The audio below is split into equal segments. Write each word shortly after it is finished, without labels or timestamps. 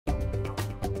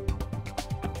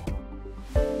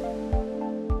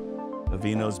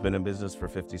Avino's been in business for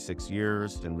 56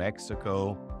 years in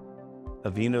Mexico.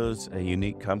 Avino's a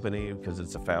unique company because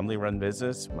it's a family-run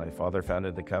business. My father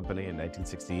founded the company in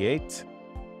 1968.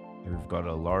 We've got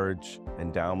a large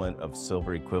endowment of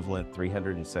silver equivalent,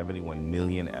 371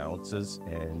 million ounces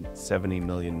and 70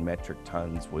 million metric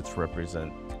tons, which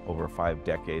represent over 5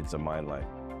 decades of mine life.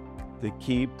 The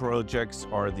key projects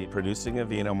are the producing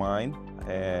Avino Mine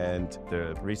and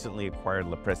the recently acquired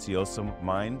Preciosa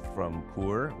mine from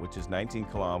Coeur, which is 19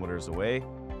 kilometers away.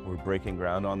 We're breaking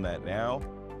ground on that now.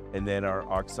 And then our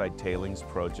oxide tailings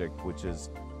project, which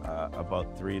is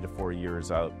about 3 to 4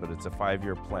 years out, but it's a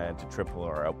 5-year plan to triple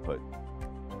our output.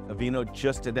 Avino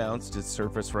just announced its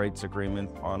surface rights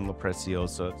agreement on La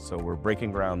Preciosa, so we're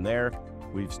breaking ground there.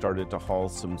 We've started to haul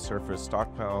some surface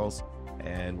stockpiles,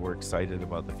 and we're excited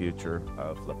about the future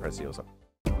of La Preciosa.